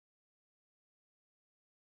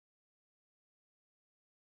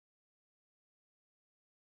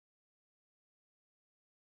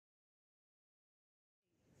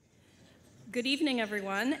Good evening,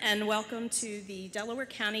 everyone, and welcome to the Delaware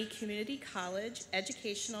County Community College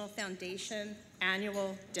Educational Foundation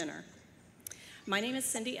Annual Dinner. My name is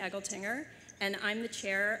Cindy Egeltinger, and I'm the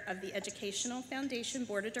chair of the Educational Foundation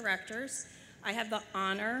Board of Directors. I have the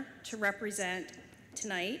honor to represent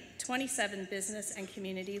tonight 27 business and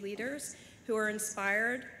community leaders who are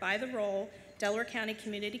inspired by the role Delaware County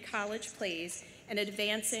Community College plays in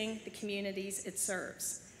advancing the communities it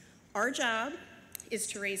serves. Our job is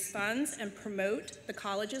to raise funds and promote the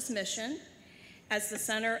college's mission as the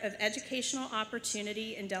center of educational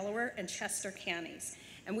opportunity in Delaware and Chester counties.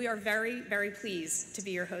 And we are very, very pleased to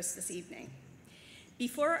be your host this evening.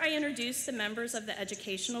 Before I introduce the members of the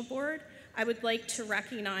Educational Board, I would like to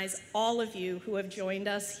recognize all of you who have joined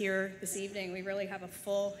us here this evening. We really have a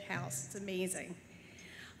full house. It's amazing.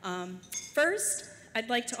 First, I'd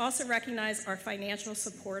like to also recognize our financial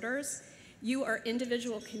supporters. You are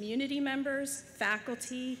individual community members,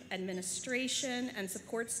 faculty, administration, and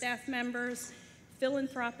support staff members,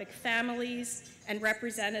 philanthropic families, and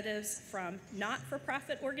representatives from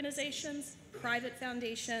not-for-profit organizations, private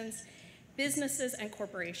foundations, businesses, and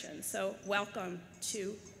corporations. So welcome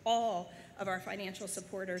to all of our financial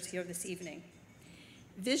supporters here this evening.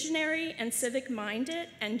 Visionary and civic-minded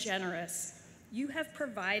and generous, you have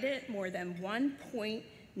provided more than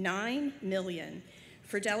 $1.9 million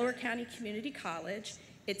for Delaware County Community College,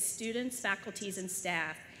 its students, faculties, and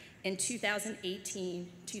staff in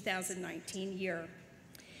 2018-2019 year.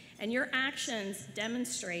 And your actions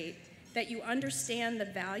demonstrate that you understand the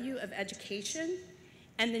value of education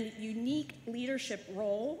and the unique leadership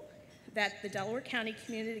role that the Delaware County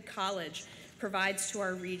Community College provides to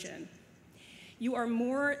our region. You are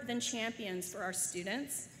more than champions for our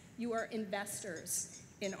students. You are investors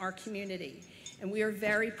in our community, and we are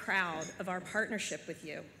very proud of our partnership with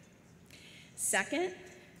you. Second,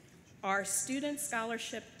 our student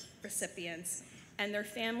scholarship recipients and their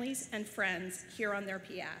families and friends here on their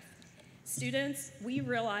behalf. Students, we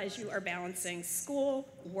realize you are balancing school,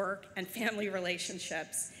 work, and family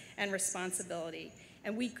relationships and responsibility,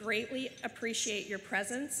 and we greatly appreciate your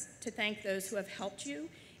presence to thank those who have helped you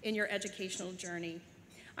in your educational journey.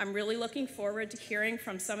 I'm really looking forward to hearing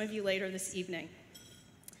from some of you later this evening.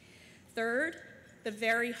 Third, the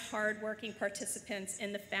very hardworking participants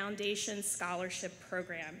in the Foundation Scholarship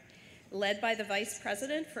Program, led by the Vice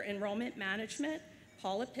President for Enrollment Management,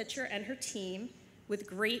 Paula Pitcher, and her team, with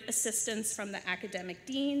great assistance from the academic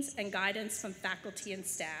deans and guidance from faculty and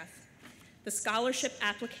staff. The scholarship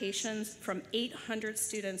applications from 800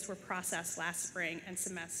 students were processed last spring and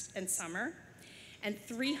summer, and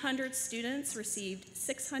 300 students received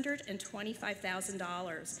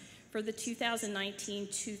 $625,000 for the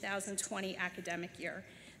 2019-2020 academic year.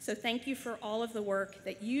 So thank you for all of the work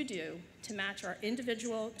that you do to match our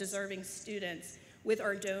individual deserving students with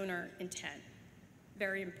our donor intent.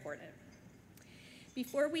 Very important.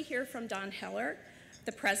 Before we hear from Don Heller,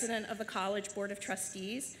 the president of the College Board of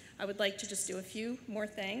Trustees, I would like to just do a few more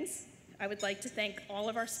things. I would like to thank all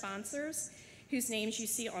of our sponsors, whose names you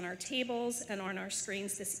see on our tables and on our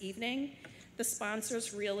screens this evening. The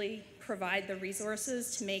sponsors really provide the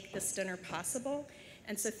resources to make this dinner possible,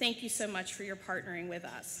 and so thank you so much for your partnering with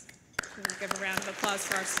us. Can we give a round of applause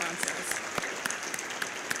for our sponsors?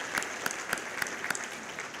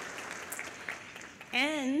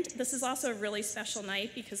 And this is also a really special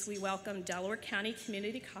night because we welcome Delaware County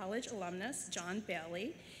Community College alumnus John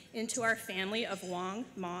Bailey into our family of Long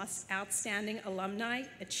Moss Outstanding Alumni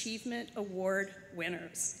Achievement Award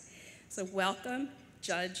winners. So welcome,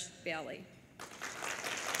 Judge Bailey.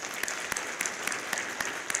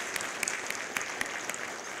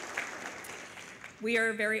 We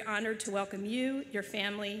are very honored to welcome you, your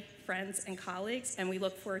family, friends, and colleagues, and we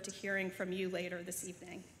look forward to hearing from you later this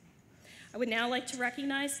evening. I would now like to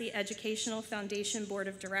recognize the Educational Foundation Board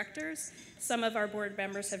of Directors. Some of our board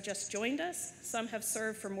members have just joined us. Some have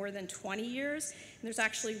served for more than 20 years, and there's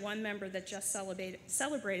actually one member that just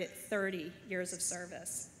celebrated 30 years of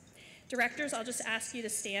service. Directors, I'll just ask you to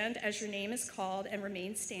stand as your name is called and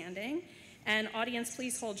remain standing. And audience,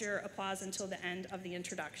 please hold your applause until the end of the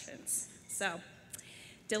introductions. So,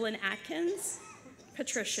 Dylan Atkins,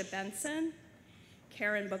 Patricia Benson,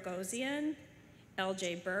 Karen Bogosian,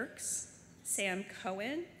 LJ Burks, Sam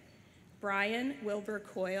Cohen, Brian Wilbur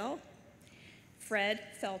Coyle, Fred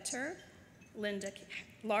Felter,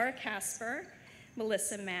 Laura Casper,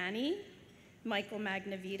 Melissa Manny, Michael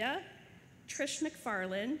Magnavita, Trish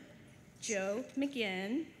McFarland, Joe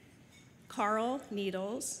McGinn, Carl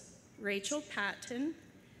Needles, Rachel Patton,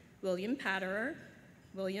 William Patterer,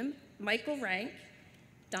 Michael Rank,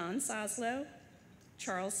 Don Soslow,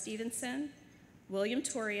 Charles Stevenson, William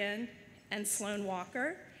Torian, and Sloan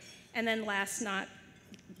Walker, And then last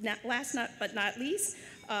but not least,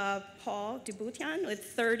 Paul Dubutian with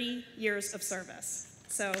 30 years of service.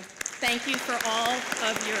 So thank you for all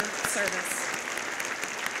of your service.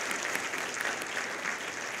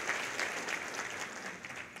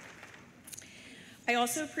 I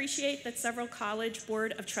also appreciate that several College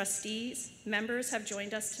Board of Trustees members have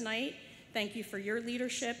joined us tonight. Thank you for your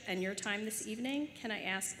leadership and your time this evening. Can I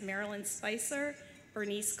ask Marilyn Spicer,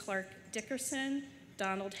 Bernice Clark Dickerson,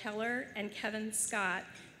 Donald Heller, and Kevin Scott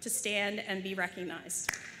to stand and be recognized.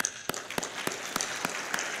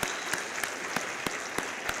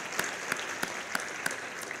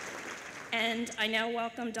 And I now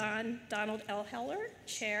welcome Donald L. Heller,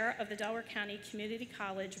 Chair of the Delaware County Community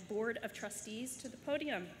College Board of Trustees, to the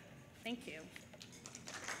podium. Thank you.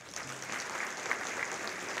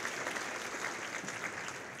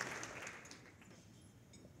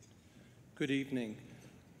 Good evening.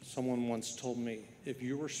 Someone once told me, if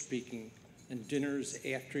you were speaking and dinner is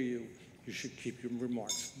after you, you should keep your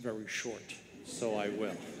remarks very short. So I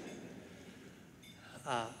will.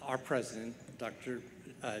 Our president, Dr.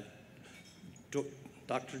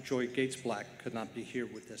 Joy Gates Black, could not be here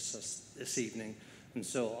with us this evening, and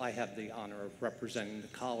so I have the honor of representing the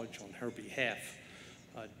college on her behalf.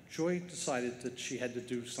 Joy decided that she had to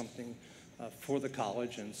do something for the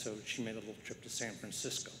college, and so she made a little trip to San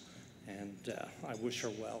Francisco. And I wish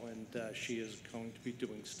her well, and she is going to be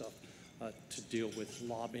doing stuff to deal with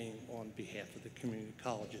lobbying on behalf of the community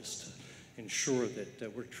colleges to ensure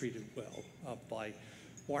that we're treated well by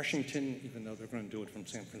Washington, even though they're going to do it from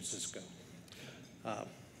San Francisco.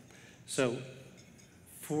 So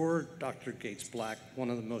for Dr. Gates Black, one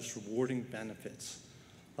of the most rewarding benefits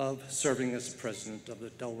of serving as president of the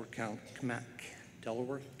Delaware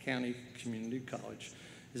County Community College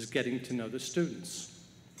is getting to know the students.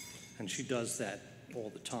 And she does that all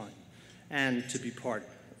the time, and to be part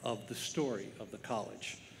of the story of the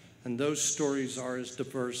college. And those stories are as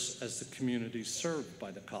diverse as the communities served by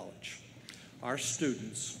the college. Our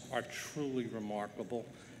students are truly remarkable,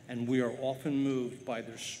 and we are often moved by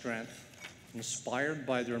their strength, inspired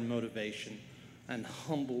by their motivation, and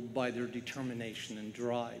humbled by their determination and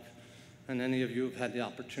drive. And any of you have had the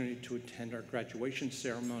opportunity to attend our graduation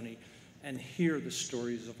ceremony and hear the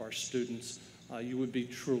stories of our students, you would be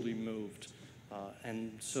truly moved.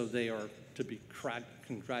 And so they are to be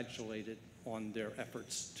congratulated on their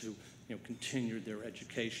efforts to continue their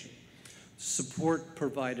education. Support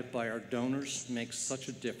provided by our donors makes such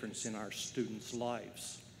a difference in our students'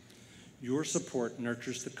 lives. Your support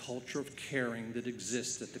nurtures the culture of caring that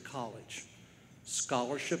exists at the college.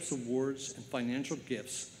 Scholarships, awards, and financial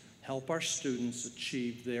gifts help our students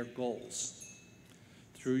achieve their goals.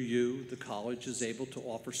 Through you, the college is able to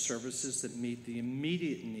offer services that meet the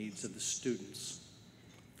immediate needs of the students.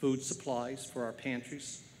 Food supplies for our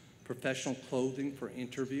pantries, professional clothing for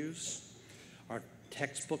interviews, our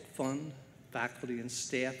textbook fund, faculty and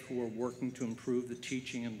staff who are working to improve the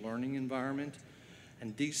teaching and learning environment,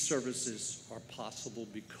 and these services are possible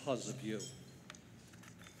because of you.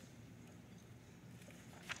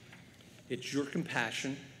 It's your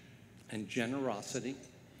compassion and generosity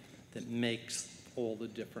that makes all the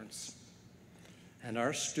difference. And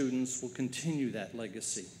our students will continue that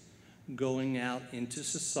legacy, going out into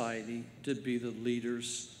society to be the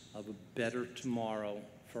leaders of a better tomorrow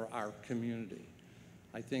for our community.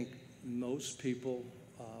 I think most people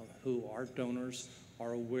who are donors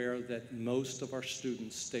are aware that most of our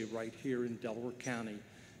students stay right here in Delaware County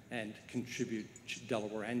and contribute to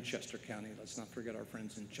Delaware and Chester County. Let's not forget our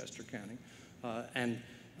friends in Chester County, and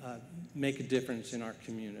make a difference in our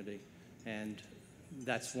community. And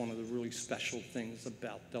that's one of the really special things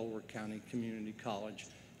about Delaware County Community College,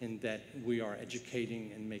 in that we are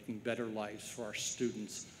educating and making better lives for our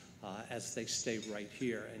students as they stay right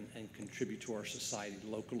here and contribute to our society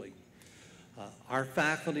locally. Our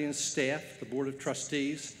faculty and staff, the Board of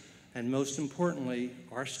Trustees, and most importantly,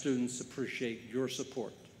 our students appreciate your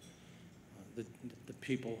support, the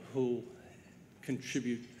people who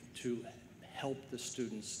contribute to help the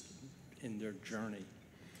students in their journey.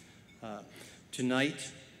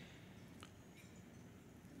 Tonight,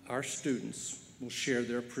 our students will share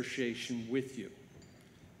their appreciation with you.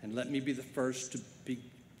 And let me be the first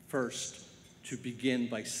to begin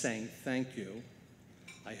by saying thank you.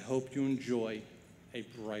 I hope you enjoy a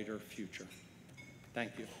brighter future.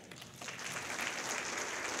 Thank you.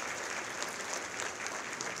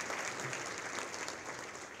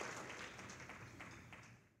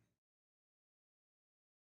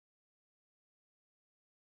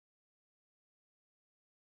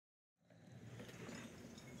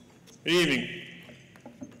 Good evening.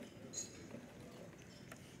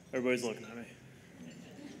 Everybody's looking at me.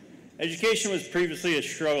 Education was previously a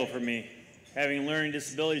struggle for me, having learning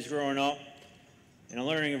disabilities growing up in a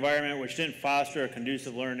learning environment which didn't foster a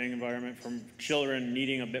conducive learning environment for children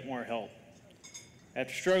needing a bit more help.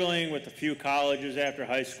 After struggling with a few colleges after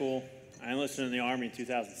high school, I enlisted in the Army in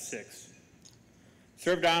 2006.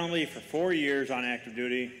 Served honorably for 4 years on active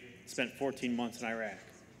duty, spent 14 months in Iraq.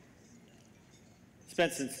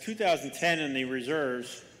 Spent since 2010 in the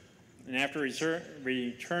reserves, and after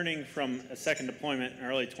returning from a second deployment in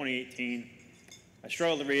early 2018, I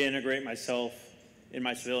struggled to reintegrate myself in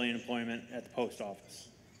my civilian employment at the post office.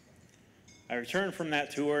 I returned from that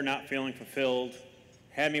tour not feeling fulfilled,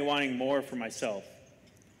 had me wanting more for myself.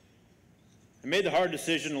 I made the hard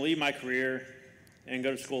decision to leave my career and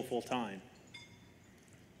go to school full-time.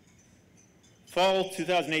 Fall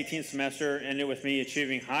 2018 semester ended with me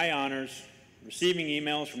achieving high honors, receiving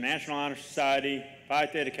emails from National Honor Society, Phi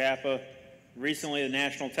Theta Kappa, recently the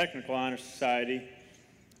National Technical Honor Society.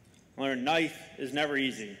 I learned life is never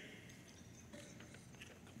easy.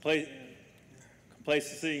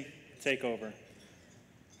 Complacency take over.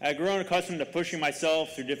 I had grown accustomed to pushing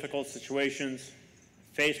myself through difficult situations,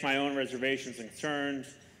 faced my own reservations and concerns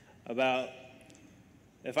about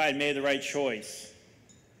if I had made the right choice,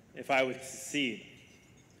 if I would succeed.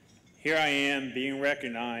 Here I am being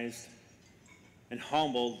recognized and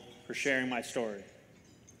humbled for sharing my story.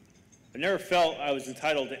 I never felt I was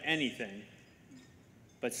entitled to anything,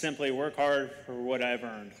 but simply work hard for what I've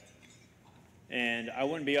earned. And I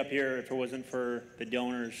wouldn't be up here if it wasn't for the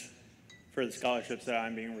donors for the scholarships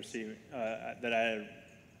that that I have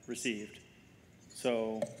received.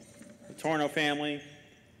 So, the Torno family,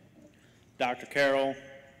 Dr. Carroll,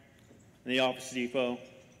 and the Office Depot,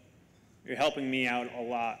 you're helping me out a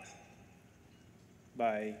lot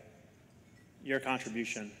by your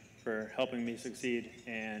contribution for helping me succeed,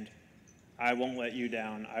 and I won't let you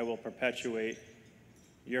down. I will perpetuate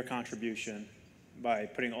your contribution by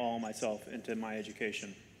putting all myself into my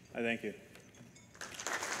education. I thank you.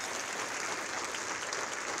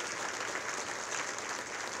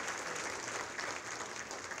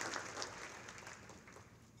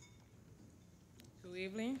 Good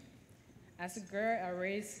evening. As a girl,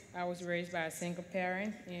 I was raised by a single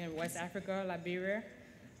parent in West Africa, Liberia.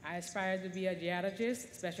 I aspired to be a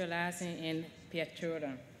geologist specializing in pet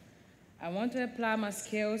children. I want to apply my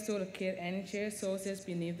skills to locate energy sources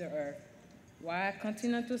beneath the earth. While I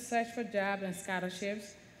continue to search for jobs and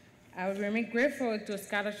scholarships, I will remain grateful to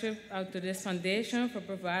to this foundation for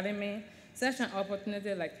providing me such an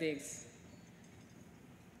opportunity like this.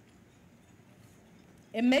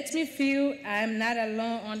 It makes me feel I am not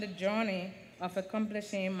alone on the journey of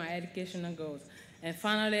accomplishing my educational goals. And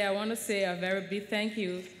finally, I want to say a very big thank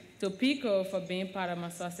you to PICO for being part of my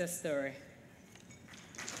success story.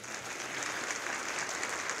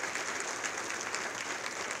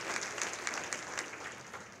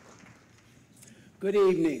 Good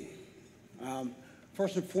evening.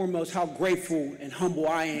 First and foremost, how grateful and humble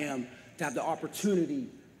I am to have the opportunity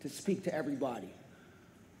to speak to everybody.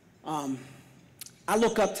 I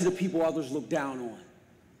look up to the people others look down on.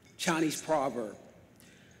 Chinese proverb.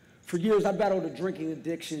 For years, I battled a drinking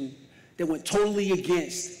addiction that went totally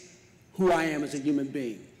against who I am as a human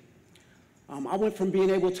being. I went from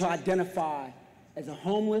being able to identify as a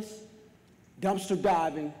homeless, dumpster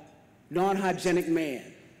diving, non-hygienic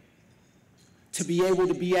man to be able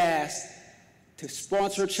to be asked to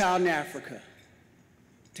sponsor a child in Africa,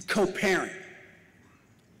 to co-parent,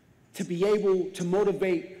 to be able to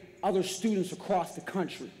motivate other students across the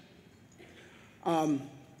country.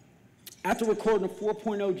 After recording a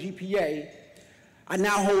 4.0 GPA, I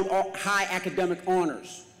now hold high academic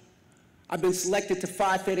honors. I've been selected to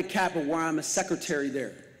Phi Theta Kappa, where I'm a secretary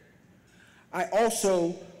there. I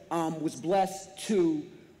also was blessed to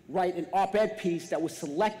write an op-ed piece that was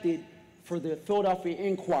selected for the Philadelphia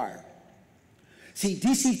Inquirer. See,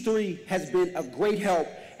 DC3 has been a great help,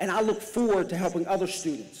 and I look forward to helping other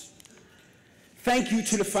students. Thank you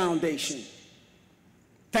to the foundation.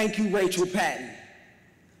 Thank you, Rachel Patton.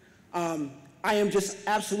 I am just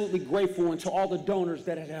absolutely grateful, and to all the donors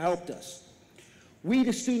that have helped us. We,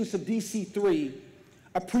 the students of DC3,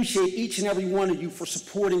 appreciate each and every one of you for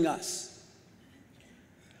supporting us.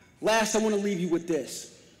 Last, I want to leave you with this.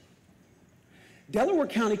 Delaware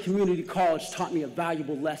County Community College taught me a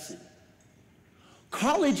valuable lesson.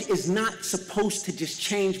 College is not supposed to just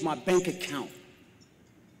change my bank account.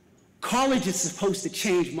 College is supposed to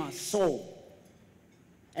change my soul.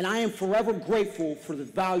 And I am forever grateful for the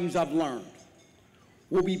values I've learned.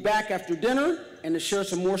 We'll be back after dinner and to share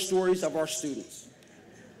some more stories of our students.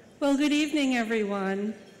 Well, good evening,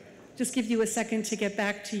 everyone. Just give you a second to get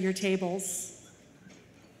back to your tables.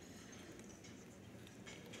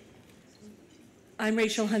 I'm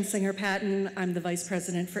Rachel Hunsinger-Patton. I'm the Vice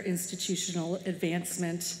President for Institutional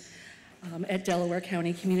Advancement at Delaware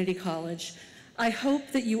County Community College. I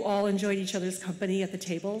hope that you all enjoyed each other's company at the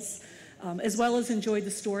tables, as well as enjoyed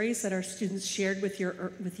the stories that our students shared with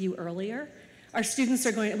you earlier. Our students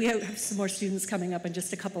are we have some more students coming up in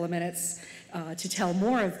just a couple of minutes to tell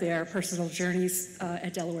more of their personal journeys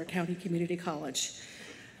at Delaware County Community College.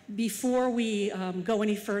 Before we go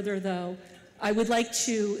any further, though, I would like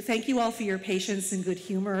to thank you all for your patience and good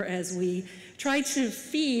humor as we try to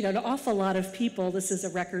feed an awful lot of people. This is a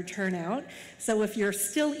record turnout. So if you're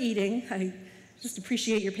still eating, I just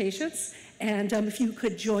appreciate your patience. And if you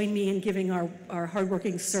could join me in giving our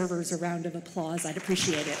hardworking servers a round of applause, I'd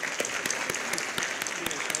appreciate it.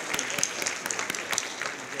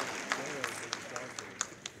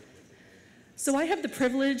 So I have the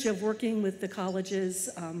privilege of working with the college's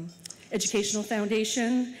Educational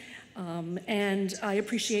Foundation, and I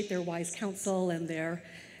appreciate their wise counsel and their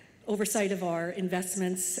oversight of our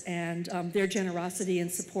investments and their generosity and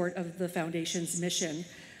support of the foundation's mission.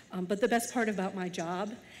 But the best part about my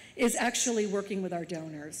job is actually working with our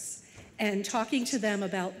donors and talking to them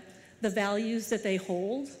about the values that they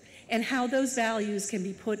hold and how those values can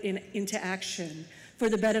be put into action for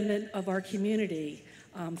the betterment of our community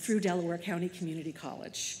through Delaware County Community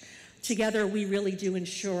College. Together, we really do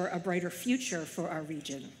ensure a brighter future for our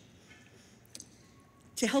region.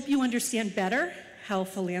 To help you understand better how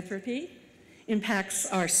philanthropy impacts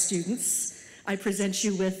our students, I present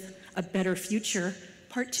you with A Better Future,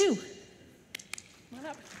 Part 2. Come on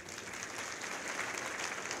up.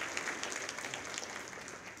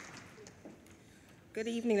 Good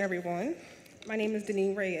evening, everyone. My name is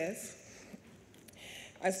Deneen Reyes.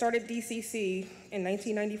 I started DCC in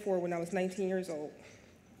 1994 when I was 19 years old.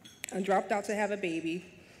 I dropped out to have a baby,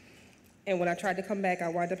 and when I tried to come back, I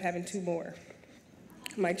wound up having 2 more.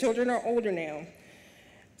 My children are older now,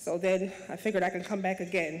 so then I figured I could come back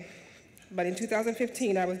again. But in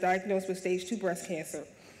 2015, I was diagnosed with stage 2 breast cancer.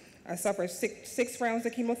 I suffered 6 rounds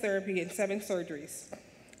of chemotherapy and 7 surgeries.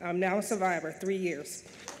 I'm now a survivor, 3 years.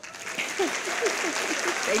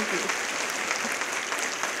 Thank you.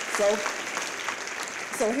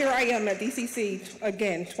 So here I am at DCC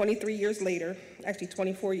again, 23 years later, actually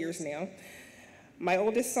 24 years now. My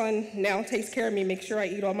oldest son now takes care of me, makes sure I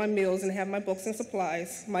eat all my meals and have my books and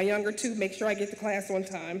supplies. My younger 2 make sure I get to class on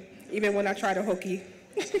time, even when I try to hooky.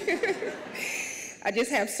 I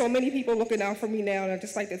just have so many people looking out for me now, and I'd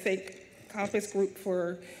just like to thank Compass Group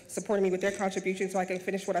for supporting me with their contributions so I can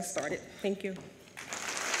finish what I started. Thank you.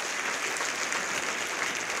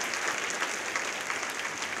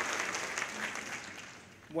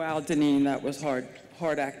 Wow, Deneen, that was hard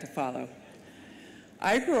act to follow.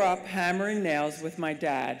 I grew up hammering nails with my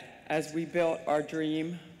dad as we built our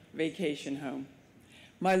dream vacation home.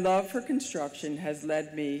 My love for construction has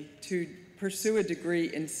led me to pursue a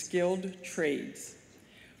degree in skilled trades.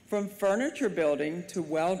 From furniture building to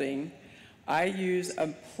welding, I use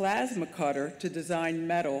a plasma cutter to design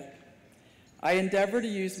metal. I endeavor to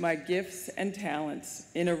use my gifts and talents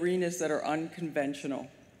in arenas that are unconventional.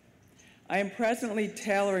 I am presently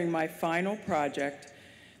tailoring my final project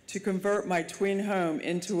to convert my twin home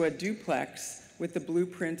into a duplex with the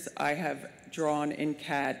blueprints I have drawn in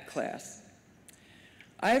CAD class.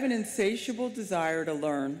 I have an insatiable desire to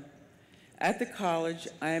learn. At the college,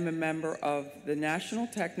 I am a member of the National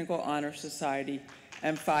Technical Honor Society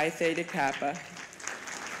and Phi Theta Kappa.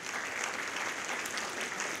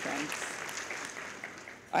 Thanks.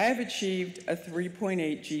 I have achieved a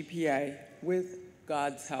 3.8 GPA with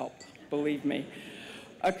God's help. Believe me,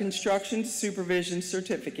 a construction supervision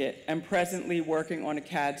certificate, and presently working on a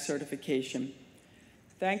CAD certification.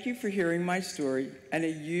 Thank you for hearing my story, and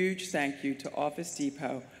a huge thank you to Office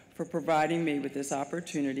Depot for providing me with this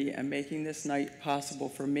opportunity and making this night possible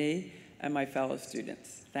for me and my fellow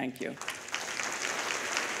students. Thank you.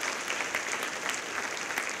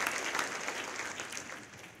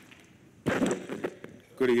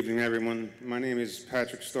 Good evening, everyone. My name is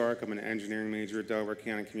Patrick Stark. I'm an engineering major at Delaware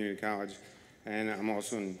County Community College, and I'm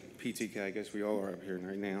also in PTK. I guess we all are up here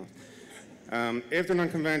right now. After an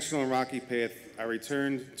unconventional and rocky path, I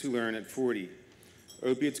returned to learn at 40.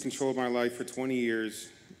 Opiates controlled my life for 20 years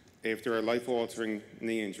after a life-altering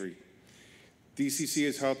knee injury. DCC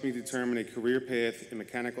has helped me determine a career path in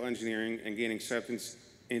mechanical engineering and gain acceptance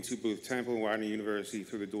into both Temple and Widener University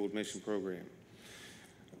through the dual admission program.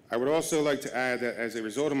 I would also like to add that as a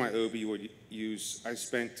result of my opioid use, I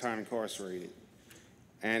spent time incarcerated.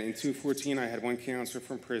 And in 2014, I had one counselor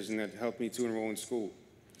from prison that helped me to enroll in school.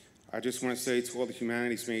 I just want to say to all the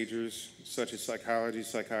humanities majors, such as psychology,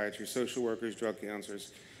 psychiatry, social workers, drug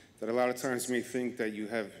counselors, that a lot of times you may think that you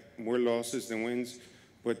have more losses than wins,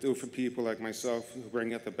 but do it for people like myself who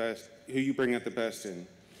bring out the best, who you bring out the best in.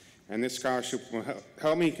 And this scholarship will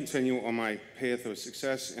help me continue on my path of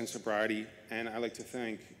success and sobriety. And I'd like to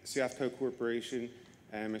thank Southcote Corporation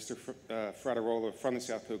and Mr. Frederola from the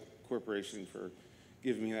Southcote Corporation for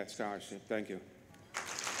giving me that scholarship. Thank you.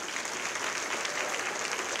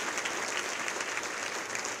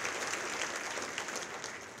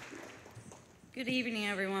 Good evening,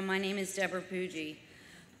 everyone. My name is Deborah Pucci.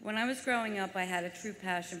 When I was growing up, I had a true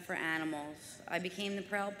passion for animals. I became the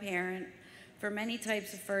proud parent for many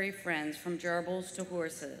types of furry friends, from gerbils to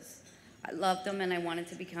horses. I loved them and I wanted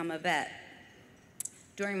to become a vet.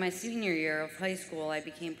 During my senior year of high school, I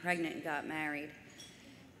became pregnant and got married,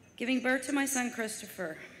 giving birth to my son,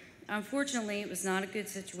 Christopher. Unfortunately, it was not a good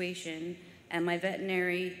situation, and my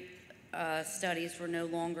veterinary studies were no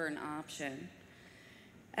longer an option.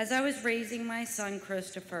 As I was raising my son,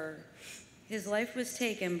 Christopher, his life was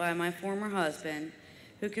taken by my former husband,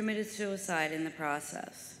 who committed suicide in the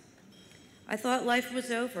process. I thought life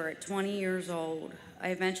was over at 20 years old. I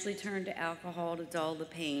eventually turned to alcohol to dull the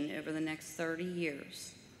pain over the next 30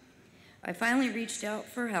 years. I finally reached out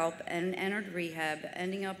for help and entered rehab,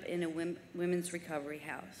 ending up in a women's recovery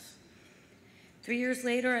house. 3 years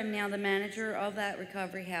later, I'm now the manager of that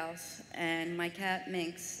recovery house, and my cat,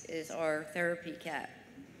 Minx, is our therapy cat.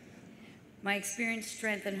 My experience,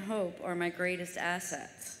 strength, and hope are my greatest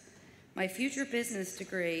assets. My future business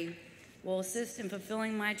degree will assist in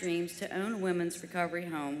fulfilling my dreams to own a women's recovery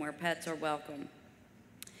home where pets are welcome.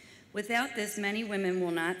 Without this, many women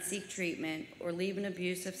will not seek treatment or leave an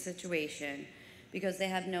abusive situation because they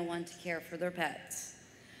have no one to care for their pets.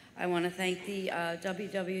 I want to thank the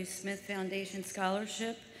W.W. Smith Foundation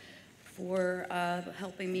Scholarship for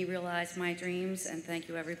helping me realize my dreams, and thank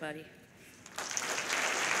you, everybody.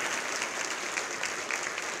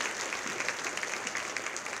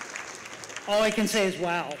 All I can say is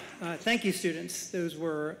wow. Thank you, students. Those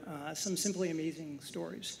were some simply amazing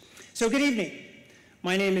stories. So good evening.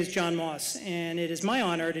 My name is John Moss, and it is my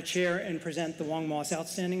honor to chair and present the Wong Moss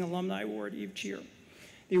Outstanding Alumni Award each year.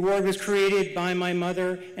 The award was created by my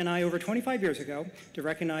mother and I over 25 years ago to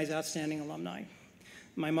recognize outstanding alumni.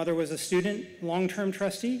 My mother was a student, long-term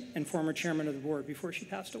trustee, and former chairman of the board before she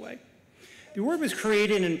passed away. The award was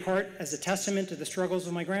created in part as a testament to the struggles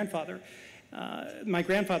of my grandfather. My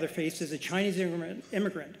grandfather faced as a Chinese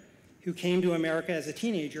immigrant who came to America as a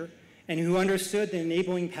teenager and who understood the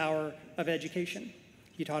enabling power of education.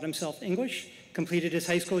 He taught himself English, completed his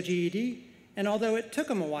high school GED, and although it took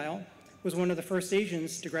him a while, was one of the first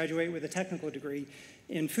Asians to graduate with a technical degree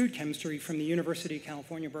in food chemistry from the University of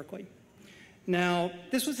California, Berkeley. Now,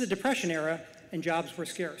 this was the Depression era, and jobs were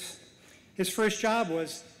scarce. His first job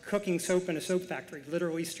was cooking soap in a soap factory,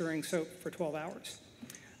 literally stirring soap for 12 hours.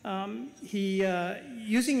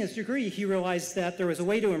 Using his degree, he realized that there was a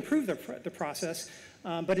way to improve the process,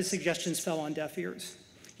 but his suggestions fell on deaf ears.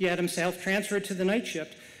 He had himself transferred to the night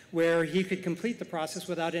shift, where he could complete the process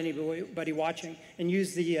without anybody watching and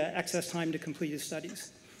use the excess time to complete his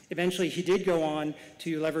studies. Eventually, he did go on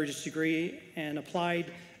to leverage his degree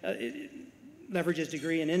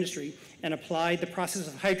in industry and applied the process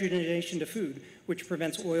of hydrogenation to food, which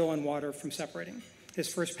prevents oil and water from separating.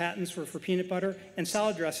 His first patents were for peanut butter and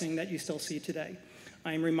salad dressing that you still see today.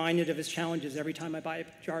 I am reminded of his challenges every time I buy a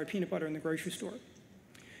jar of peanut butter in the grocery store.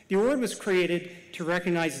 The award was created to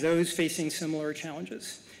recognize those facing similar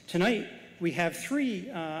challenges. Tonight, we have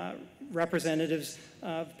three representatives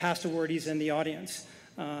of past awardees in the audience.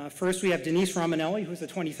 First, we have Denise Romanelli, who is the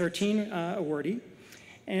 2013 awardee.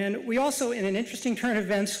 And we also, in an interesting turn of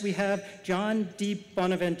events, we have John D.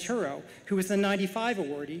 Bonaventuro, who was the 95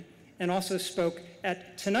 awardee, and also spoke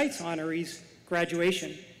at tonight's honorees'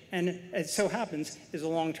 graduation, and it so happens is a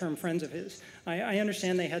long-term friend of his. I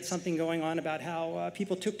understand they had something going on about how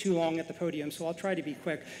people took too long at the podium, so I'll try to be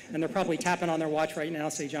quick, and they're probably tapping on their watch right now,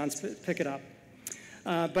 say, John, pick it up.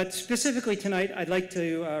 But specifically tonight, I'd like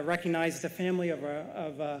to recognize the family of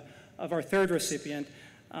our third recipient,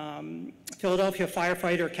 Philadelphia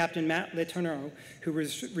firefighter Captain Matt Letourneau, who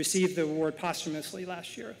received the award posthumously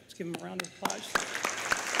last year. Let's give him a round of applause.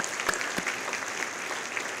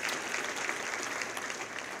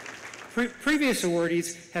 Previous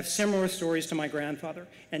awardees have similar stories to my grandfather,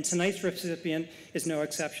 and tonight's recipient is no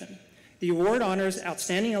exception. The award honors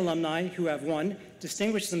outstanding alumni who have, one,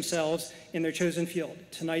 distinguished themselves in their chosen field.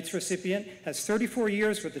 Tonight's recipient has 34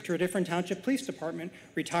 years with the Tredyffrin Township Police Department,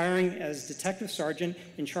 retiring as Detective Sergeant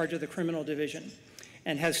in charge of the Criminal Division,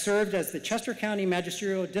 and has served as the Chester County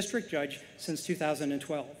Magisterial District Judge since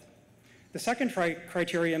 2012. The second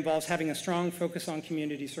criteria involves having a strong focus on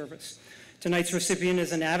community service. Tonight's recipient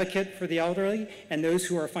is an advocate for the elderly and those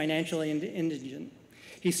who are financially indigent.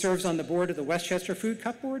 He serves on the board of the Westchester Food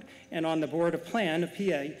Cup Board and on the board of PLAN of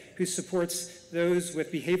PA, who supports those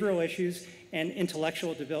with behavioral issues and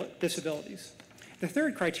intellectual disabilities. The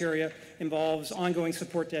third criteria involves ongoing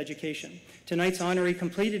support to education. Tonight's honoree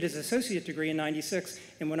completed his associate degree in '96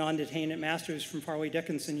 and went on to attain a master's from Farley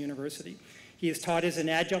Dickinson University. He is taught as an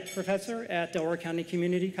adjunct professor at Delaware County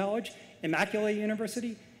Community College, Immaculate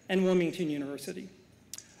University, and Wilmington University.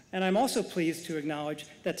 And I'm also pleased to acknowledge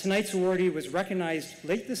that tonight's awardee was recognized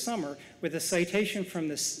late this summer with a citation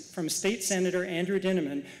from State Senator Andrew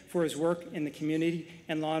Dinniman for his work in the community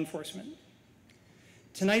and law enforcement.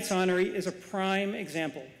 Tonight's honoree is a prime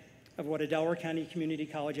example of what a Delaware County Community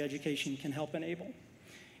College education can help enable.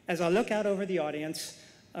 As I look out over the audience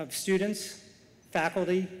of students,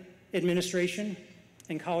 faculty, administration,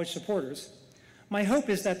 and college supporters, my hope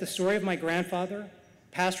is that the story of my grandfather,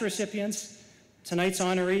 past recipients, tonight's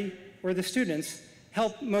honoree, or the students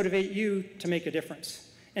help motivate you to make a difference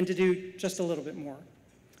and to do just a little bit more.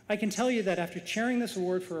 I can tell you that after chairing this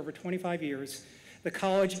award for over 25 years, the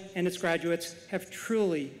college and its graduates have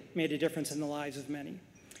truly made a difference in the lives of many.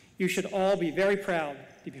 You should all be very proud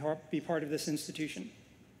to be part of this institution.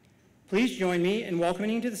 Please join me in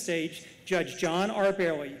welcoming to the stage Judge John R.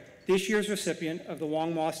 Bailey, this year's recipient of the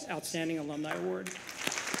Wong Moss Outstanding Alumni Award.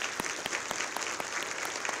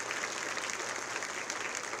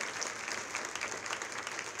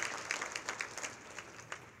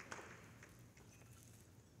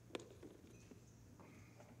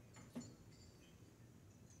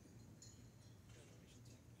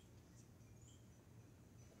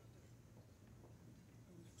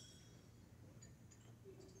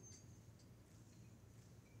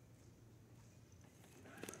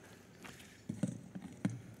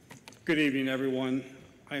 Good evening, everyone.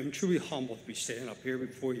 I am truly humbled to be standing up here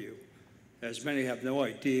before you, as many have no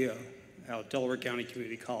idea how Delaware County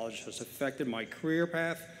Community College has affected my career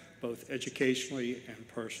path, both educationally and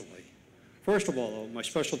personally. First of all, though, my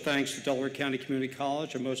special thanks to Delaware County Community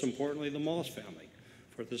College and most importantly, the Moss family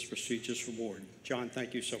for this prestigious award. John,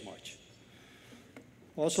 thank you so much.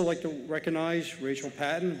 I'd also like to recognize Rachel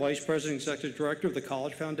Patton, Vice President and Executive Director of the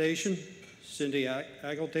College Foundation, Cindy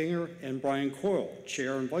Ageldinger, and Brian Coyle,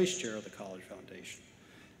 Chair and Vice Chair of the College Foundation,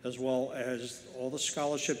 as well as all the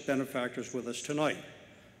scholarship benefactors with us tonight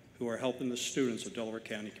who are helping the students of Delaware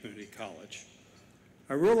County Community College.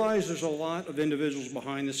 I realize there's a lot of individuals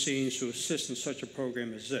behind the scenes who assist in such a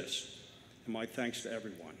program as this, and my thanks to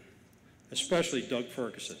everyone, especially Doug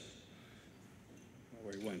Ferguson.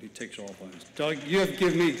 Where he went, he takes off on us. Doug, you have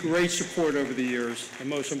given me great support over the years, and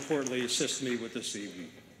most importantly, assisted me with this evening.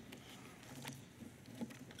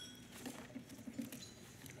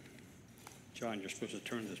 John, you're supposed to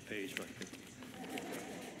turn this page right there.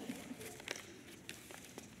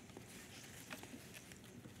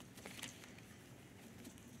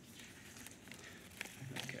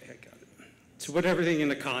 Okay, I got it. To put everything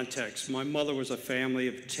into context, my mother was a family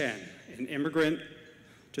of 10, an immigrant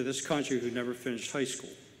to this country who never finished high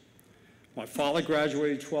school. My father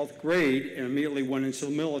graduated 12th grade and immediately went into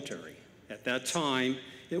the military. At that time,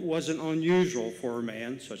 it wasn't unusual for a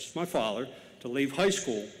man, such as my father, to leave high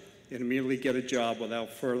school and immediately get a job without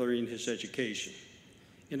furthering his education.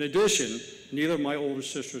 In addition, neither of my older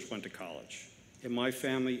sisters went to college. In my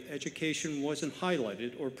family, education wasn't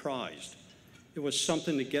highlighted or prized. It was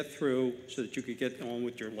something to get through so that you could get on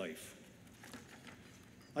with your life.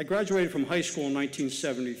 I graduated from high school in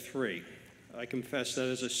 1973. I confess that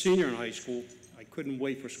as a senior in high school, I couldn't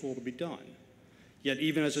wait for school to be done. Yet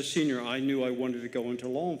even as a senior, I knew I wanted to go into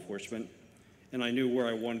law enforcement, and I knew where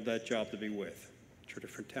I wanted that job to be with.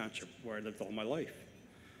 Different township where I lived all my life.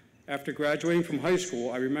 After graduating from high school,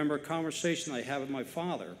 I remember a conversation I had with my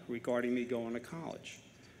father regarding me going to college.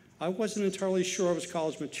 I wasn't entirely sure I was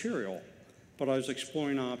college material, but I was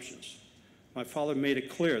exploring options. My father made it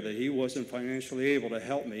clear that he wasn't financially able to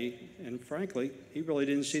help me, and frankly, he really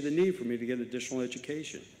didn't see the need for me to get additional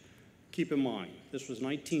education. Keep in mind, this was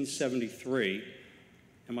 1973,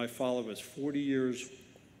 and my father was 40 years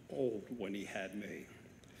old when he had me.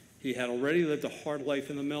 He had already lived a hard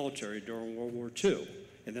life in the military during World War II,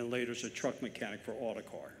 and then later as a truck mechanic for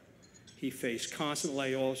Autocar. He faced constant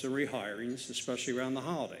layoffs and rehirings, especially around the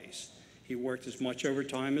holidays. He worked as much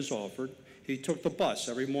overtime as offered. He took the bus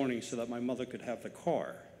every morning so that my mother could have the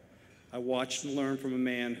car. I watched and learned from a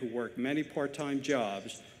man who worked many part-time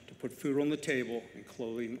jobs to put food on the table and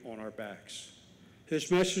clothing on our backs.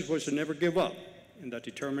 His message was to never give up, and that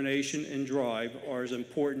determination and drive are as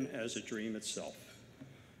important as the dream itself.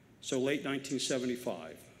 So late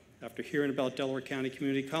 1975, After hearing about Delaware County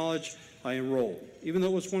Community College, I enrolled. Even though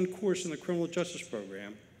it was one course in the criminal justice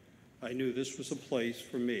program, I knew this was the place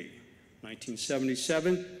for me.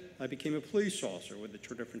 1977, I became a police officer with the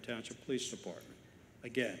Tredyffrin Township Police Department.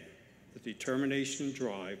 Again, the determination and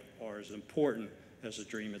drive are as important as the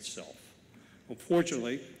dream itself.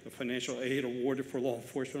 Unfortunately, the financial aid awarded for law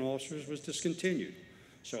enforcement officers was discontinued,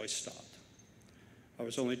 so I stopped. I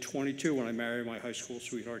was only 22 when I married my high school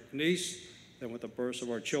sweetheart, Denise. Then with the births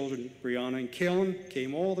of our children, Brianna and Kaylin,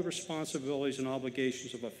 came all the responsibilities and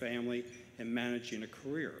obligations of a family and managing a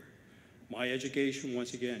career. My education,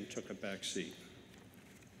 once again, took a back seat.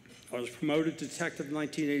 I was promoted to detective in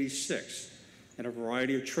 1986, and a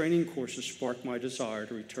variety of training courses sparked my desire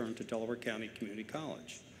to return to Delaware County Community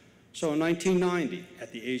College. So in 1990,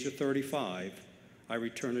 at the age of 35, I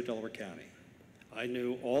returned to Delaware County. I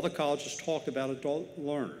knew all the colleges talked about adult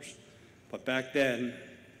learners, but back then,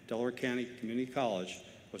 Delaware County Community College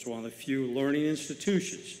was one of the few learning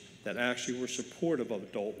institutions that actually were supportive of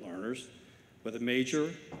adult learners with a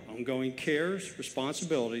major ongoing cares,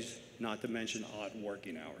 responsibilities, not to mention odd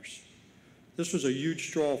working hours. This was a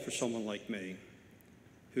huge draw for someone like me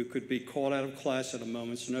who could be called out of class at a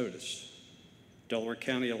moment's notice. Delaware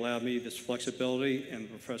County allowed me this flexibility, and the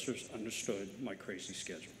professors understood my crazy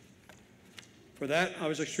schedule. For that, I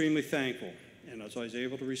was extremely thankful, and as I was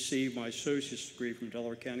able to receive my associate's degree from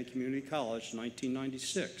Delaware County Community College in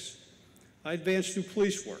 1996, I advanced through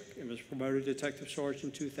police work and was promoted to Detective Sergeant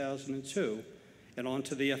in 2002 and on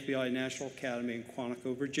to the FBI National Academy in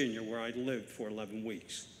Quantico, Virginia, where I lived for 11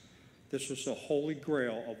 weeks. This was the holy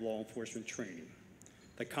grail of law enforcement training.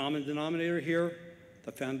 The common denominator here,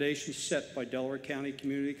 the foundation set by Delaware County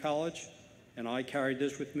Community College, and I carried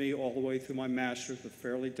this with me all the way through my master's with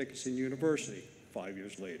Fairleigh Dickinson University 5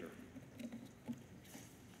 years later.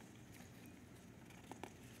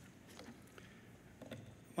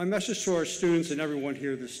 My message to our students and everyone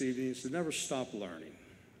here this evening is to never stop learning.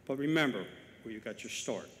 But remember where you got your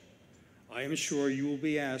start. I am sure you will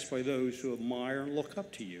be asked by those who admire and look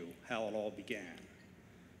up to you how it all began.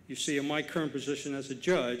 You see, in my current position as a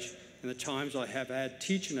judge, and the times I have had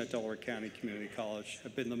teaching at Delaware County Community College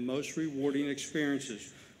have been the most rewarding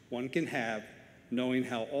experiences one can have knowing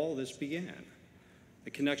how all this began.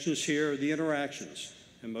 The connections here, the interactions,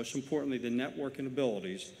 and most importantly, the networking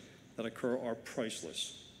abilities that occur are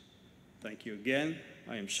priceless. Thank you again.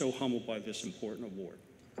 I am so humbled by this important award.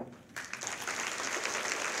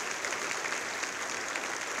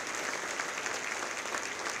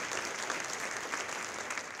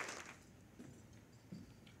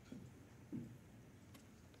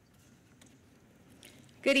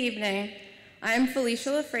 Good evening. I am Felicia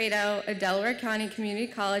Lafredo, a Delaware County Community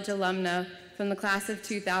College alumna from the class of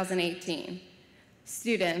 2018.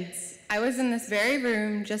 Students, I was in this very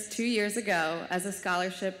room just 2 years ago as a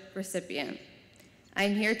scholarship recipient. I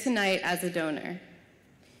am here tonight as a donor.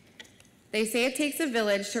 They say it takes a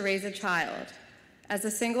village to raise a child. As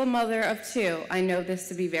a single mother of two, I know this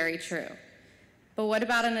to be very true. But what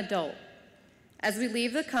about an adult? As we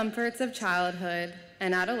leave the comforts of childhood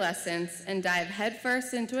and adolescence and dive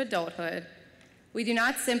headfirst into adulthood, we do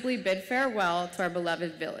not simply bid farewell to our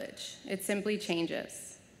beloved village. It simply changes.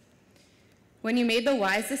 When you made the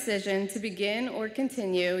wise decision to begin or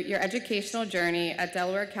continue your educational journey at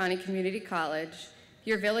Delaware County Community College,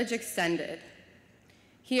 your village extended.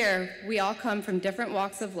 Here, we all come from different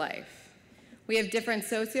walks of life. We have different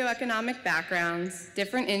socioeconomic backgrounds,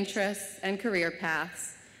 different interests and career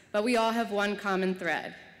paths, but we all have one common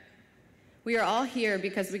thread. We are all here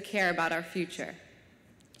because we care about our future.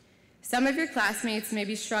 Some of your classmates may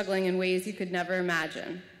be struggling in ways you could never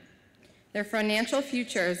imagine. Their financial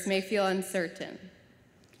futures may feel uncertain.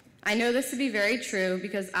 I know this to be very true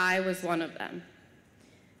because I was one of them.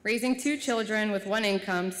 Raising 2 children with 1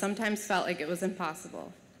 income sometimes felt like it was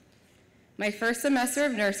impossible. My first semester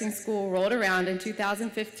of nursing school rolled around in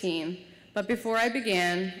 2015, but before I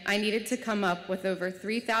began, I needed to come up with over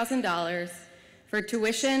 $3,000 for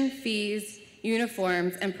tuition, fees,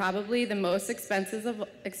 uniforms, and probably the most expensive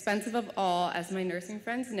of all, as my nursing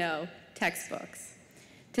friends know, textbooks.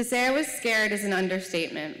 To say I was scared is an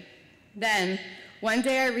understatement. Then, one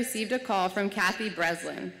day I received a call from Kathy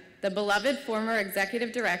Breslin, the beloved former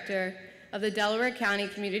executive director of the Delaware County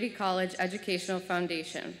Community College Educational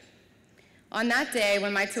Foundation. On that day,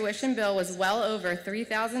 when my tuition bill was well over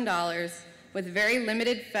 $3,000 with very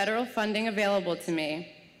limited federal funding available to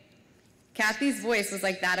me, Kathy's voice was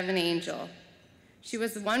like that of an angel. She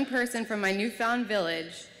was the one person from my newfound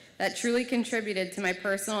village that truly contributed to my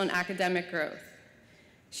personal and academic growth.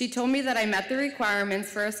 She told me that I met the requirements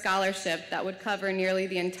for a scholarship that would cover nearly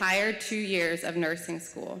the entire 2 years of nursing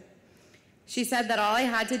school. She said that all I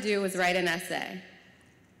had to do was write an essay.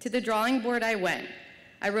 To the drawing board I went.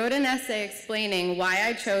 I wrote an essay explaining why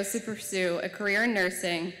I chose to pursue a career in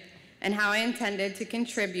nursing and how I intended to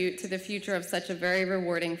contribute to the future of such a very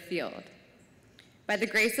rewarding field. By the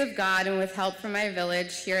grace of God and with help from my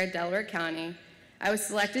village here at Delaware County, I was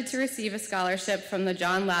selected to receive a scholarship from the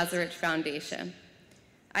John Lazarich Foundation.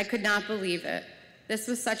 I could not believe it. This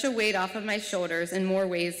was such a weight off of my shoulders in more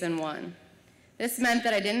ways than one. This meant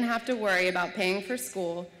that I didn't have to worry about paying for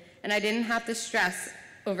school, and I didn't have to stress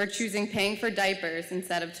over choosing paying for diapers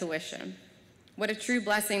instead of tuition. What a true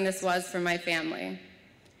blessing this was for my family.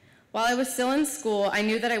 While I was still in school, I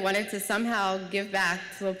knew that I wanted to somehow give back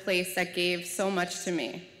to a place that gave so much to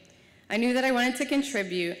me. I knew that I wanted to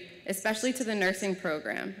contribute, especially to the nursing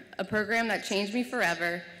program, a program that changed me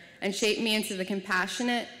forever and shaped me into the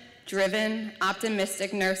compassionate, driven,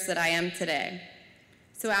 optimistic nurse that I am today.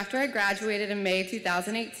 So after I graduated in May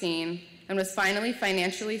 2018 and was finally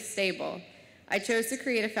financially stable, I chose to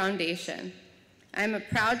create a foundation. I am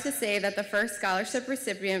proud to say that the first scholarship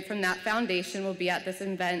recipient from that foundation will be at this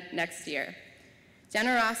event next year.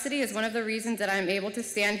 Generosity is one of the reasons that I am able to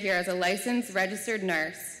stand here as a licensed registered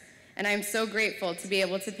nurse, and I am so grateful to be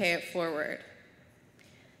able to pay it forward.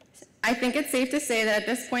 I think it's safe to say that at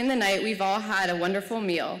this point in the night, we've all had a wonderful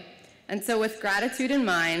meal. And so with gratitude in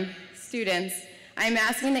mind, students, I am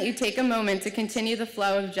asking that you take a moment to continue the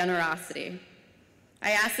flow of generosity.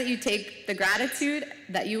 I ask that you take the gratitude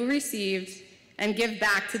that you received and give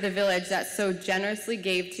back to the village that so generously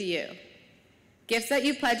gave to you. Gifts that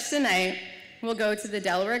you pledge tonight will go to the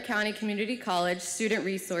Delaware County Community College Student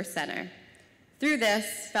Resource Center. Through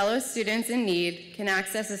this, fellow students in need can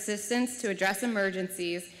access assistance to address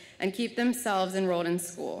emergencies and keep themselves enrolled in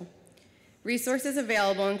school. Resources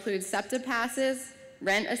available include SEPTA passes,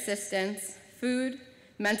 rent assistance, food,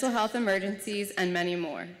 mental health emergencies, and many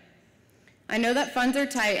more. I know that funds are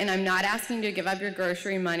tight, and I'm not asking you to give up your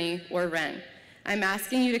grocery money or rent. I'm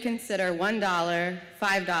asking you to consider $1,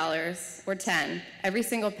 $5, or $10. Every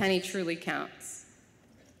single penny truly counts.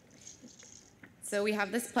 So we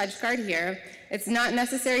have this pledge card here. It's not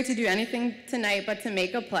necessary to do anything tonight but to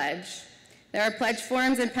make a pledge. There are pledge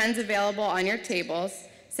forms and pens available on your tables.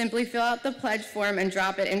 Simply fill out the pledge form and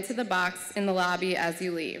drop it into the box in the lobby as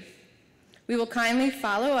you leave. We will kindly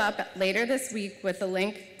follow up later this week with a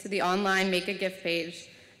link to the online Make a Gift page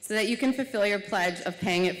so that you can fulfill your pledge of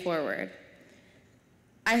paying it forward.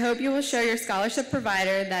 I hope you will show your scholarship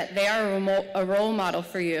provider that they are a role model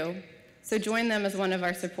for you, so join them as one of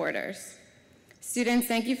our supporters. Students,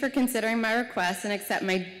 thank you for considering my request and accept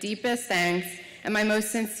my deepest thanks and my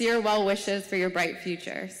most sincere well wishes for your bright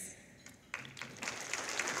futures.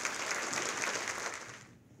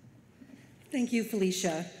 Thank you,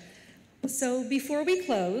 Felicia. So before we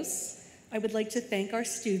close, I would like to thank our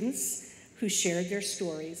students who shared their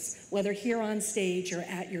stories, whether here on stage or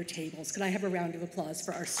at your tables. Could I have a round of applause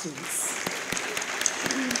for our students?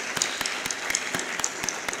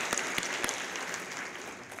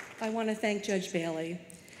 I want to thank Judge Bailey,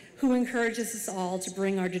 who encourages us all to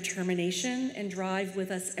bring our determination and drive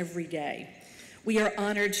with us every day. We are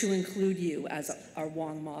honored to include you as our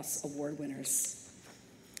Wong Moss Award winners.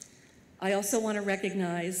 I also want to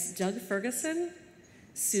recognize Doug Ferguson,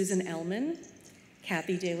 Susan Ellman,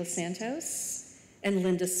 Kathy De Los Santos, and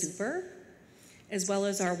Linda Super, as well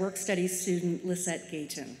as our work-study student, Lisette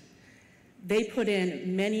Gayton. They put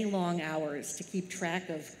in many long hours to keep track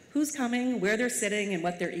of who's coming, where they're sitting, and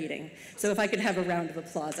what they're eating. So if I could have a round of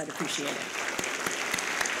applause, I'd appreciate it.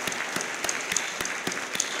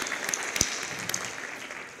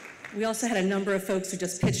 We also had a number of folks who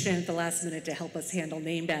just pitched in at the last minute to help us handle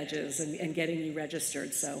name badges and getting you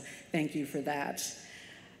registered, so thank you for that.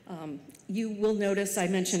 You will notice I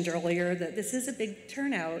mentioned earlier that this is a big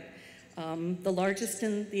turnout, the largest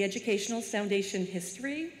in the Educational Foundation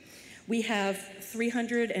history. We have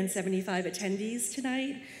 375 attendees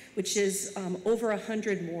tonight, which is over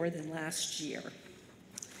 100 more than last year.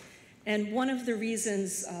 And one of the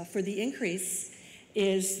reasons for the increase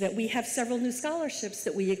is that we have several new scholarships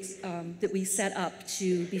that we set up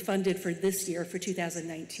to be funded for this year, for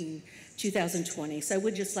 2019-2020. So I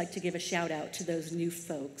would just like to give a shout out to those new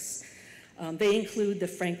folks. They include the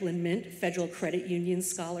Franklin Mint Federal Credit Union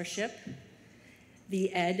Scholarship,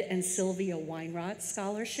 the Ed and Sylvia Weinrot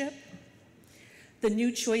Scholarship, the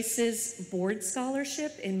New Choices Board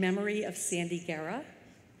Scholarship in memory of Sandy Guerra,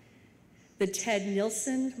 the Ted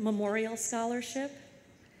Nilsson Memorial Scholarship,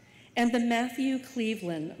 and the Matthew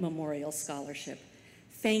Cleveland Memorial Scholarship.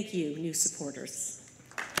 Thank you, new supporters.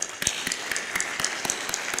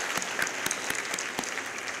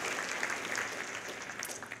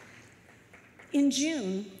 In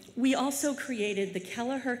June, we also created the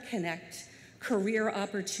Kelleher Connect Career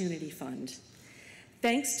Opportunity Fund.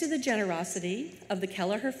 Thanks to the generosity of the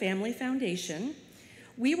Kelleher Family Foundation,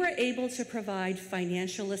 we were able to provide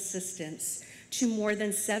financial assistance to more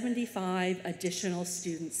than 75 additional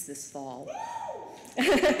students this fall.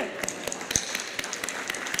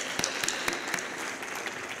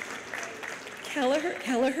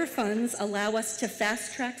 Kelleher funds allow us to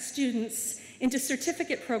fast-track students into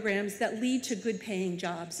certificate programs that lead to good-paying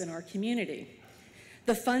jobs in our community.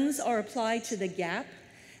 The funds are applied to the gap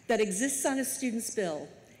that exists on a student's bill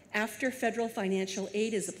after federal financial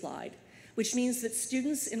aid is applied, which means that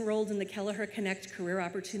students enrolled in the Kelleher Connect Career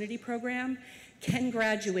Opportunity Program can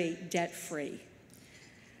graduate debt-free.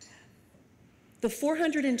 The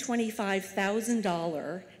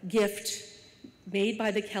 $425,000 gift made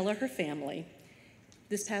by the Kelleher family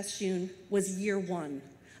this past June was year one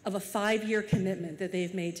of a 5-year commitment that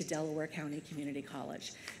they've made to Delaware County Community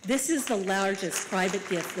College. This is the largest private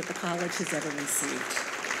gift that the college has ever received.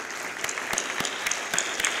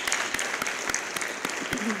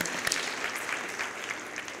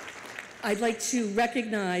 I'd like to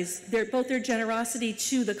recognize both their generosity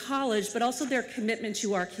to the college, but also their commitment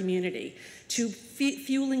to our community, to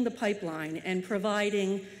fueling the pipeline and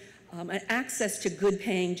providing access to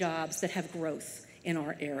good-paying jobs that have growth in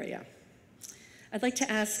our area. I'd like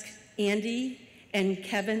to ask Andy and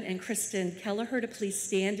Kevin and Kristen Kelleher to please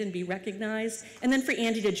stand and be recognized, and then for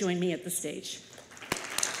Andy to join me at the stage.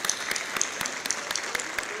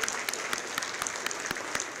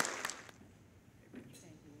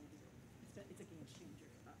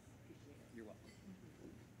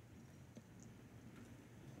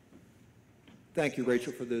 Thank you,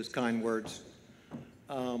 Rachel, for those kind words.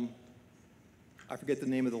 I forget the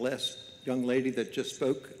name of the last young lady that just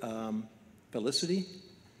spoke. Felicity?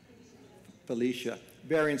 Felicia.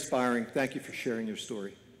 Very inspiring. Thank you for sharing your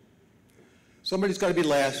story. Somebody's got to be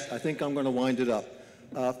last. I think I'm going to wind it up.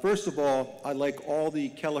 First of all, I'd like all the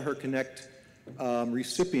Kelleher Connect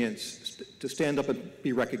recipients to stand up and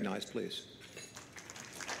be recognized, please.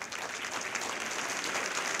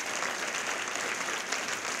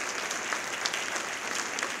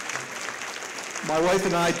 My wife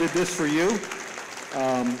and I did this for you.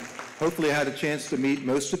 Hopefully I had a chance to meet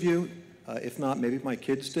most of you. If not, maybe my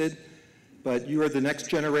kids did. But you are the next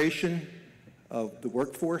generation of the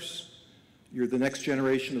workforce. You're the next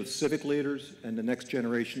generation of civic leaders and the next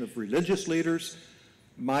generation of religious leaders.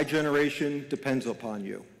 My generation depends upon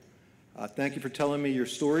you. Thank you for telling me your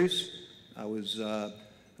stories. I was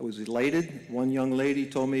elated. One young lady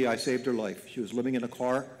told me I saved her life. She was living in a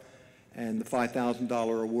car, and the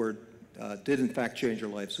 $5,000 award did in fact change her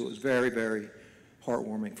life. So it was very, very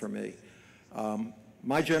heartwarming for me.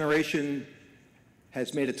 My generation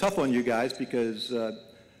has made it tough on you guys because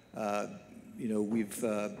we've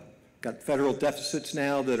got federal deficits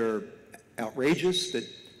now that are outrageous that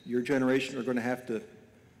your generation are going to have to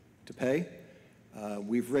pay.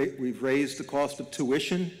 We've raised the cost of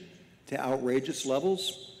tuition to outrageous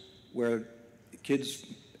levels where kids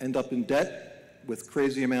end up in debt with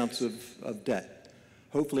crazy amounts of debt.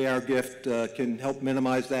 Hopefully our gift can help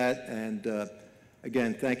minimize that, and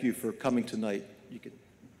again, thank you for coming tonight. You can.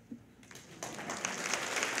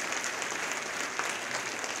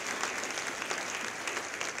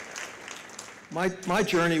 My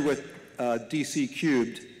journey with DC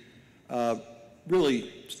Cubed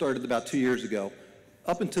really started about 2 years ago.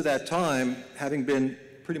 Up until that time, having been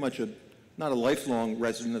pretty much not a lifelong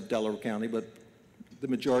resident of Delaware County, but the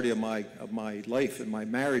majority of my life and my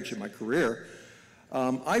marriage and my career,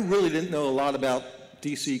 I really didn't know a lot about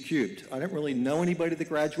DC Cubed. I didn't really know anybody that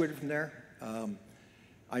graduated from there.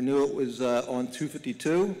 I knew it was on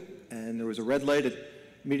 252, and there was a red light at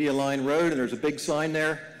Media Line Road, and there's a big sign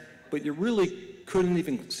there, but you really couldn't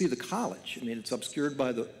even see the college. I mean, it's obscured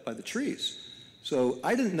by the trees. So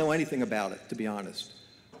I didn't know anything about it, to be honest.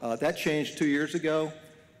 That changed 2 years ago.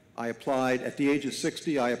 I applied, at the age of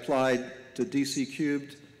 60, I applied to DC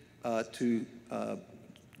Cubed to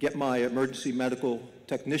get my emergency medical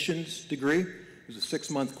technician's degree. It was a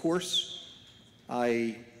 6-month course.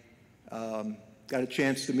 I got a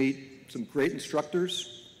chance to meet some great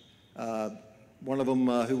instructors. One of them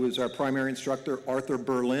who was our primary instructor, Arthur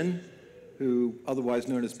Berlin, who otherwise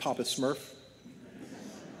known as Papa Smurf.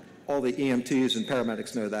 All the EMTs and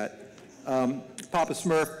paramedics know that. Papa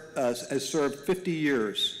Smurf has served 50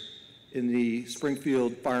 years in the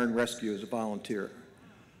Springfield Fire and Rescue as a volunteer.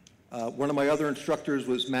 One of my other instructors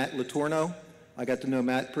was Matt Latorno. I got to know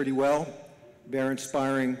Matt pretty well. Very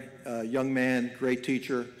inspiring young man, great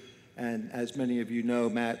teacher, and as many of you know,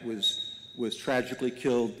 Matt was tragically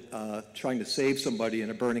killed trying to save somebody in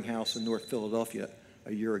a burning house in North Philadelphia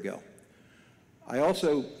a year ago. I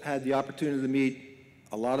also had the opportunity to meet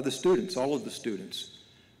a lot of the students, all of the students,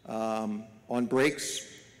 on breaks,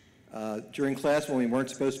 during class when we weren't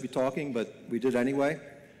supposed to be talking, but we did anyway.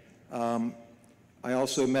 I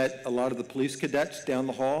also met a lot of the police cadets down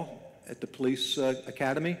the hall at the police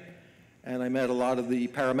academy, and I met a lot of the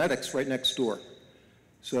paramedics right next door.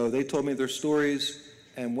 So they told me their stories,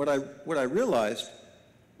 and what I realized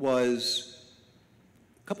was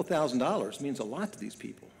a couple $1,000s means a lot to these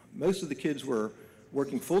people. Most of the kids were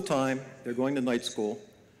working full-time, they're going to night school.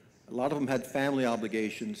 A lot of them had family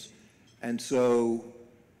obligations, and so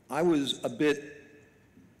I was a bit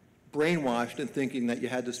brainwashed in thinking that you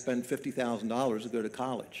had to spend $50,000 to go to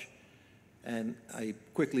college. And I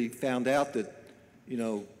quickly found out that, you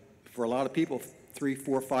know, for a lot of people, $3,000,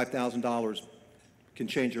 $4,000, $5,000 can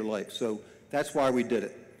change your life. So that's why we did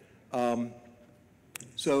it.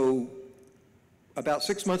 So about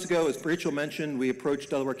 6 months ago, as Rachel mentioned, we approached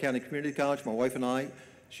Delaware County Community College, my wife and I.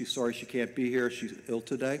 She's sorry she can't be here. She's ill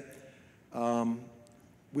today.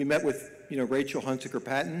 We met with, Rachel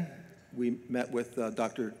Hunsaker-Patton. We met with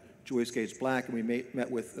Dr. Joyce Gates Black, and we met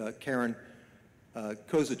with Karen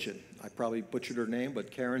Kozichin. I probably butchered her name, but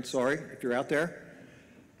Karen, sorry if you're out there.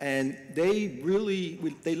 And they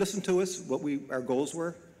they listened to us, what our goals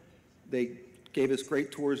were. They gave us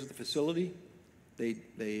great tours of the facility. They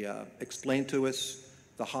explained to us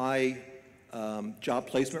the high job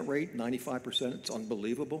placement rate, 95%, it's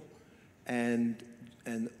unbelievable, and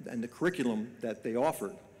the curriculum that they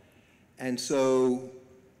offered. And so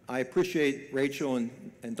I appreciate Rachel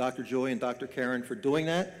and Dr. Joy and Dr. Karen for doing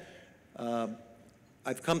that.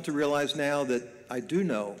 I've come to realize now that I do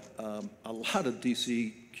know a lot of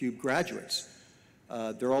DC Cube graduates.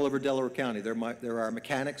 They're all over Delaware County. They're our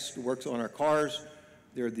mechanics who works on our cars.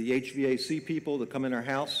 They're the HVAC people that come in our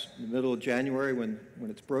house in the middle of January when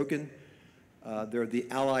it's broken. They're the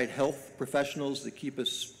allied health professionals that keep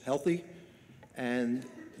us healthy. And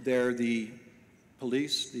they're the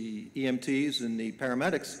police, the EMTs, and the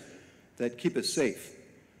paramedics that keep us safe.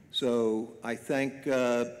 So I thank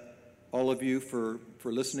all of you for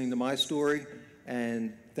listening to my story,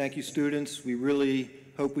 and thank you, students. We really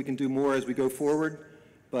hope we can do more as we go forward,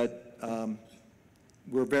 but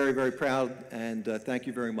we're very, very proud, and thank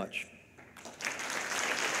you very much.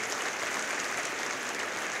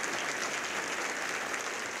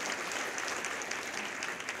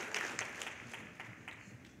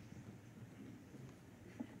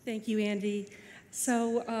 Thank you, Andy.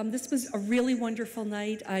 So this was a really wonderful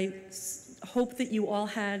night. I hope that you all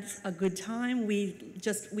had a good time. We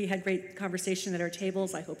had great conversation at our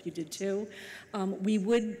tables. I hope you did too.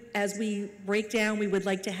 As we break down, we would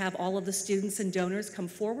like to have all of the students and donors come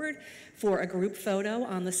forward for a group photo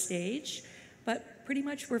on the stage. But pretty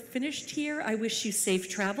much we're finished here. I wish you safe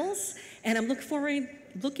travels, and I'm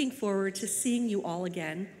looking forward to seeing you all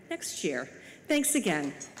again next year. Thanks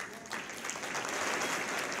again.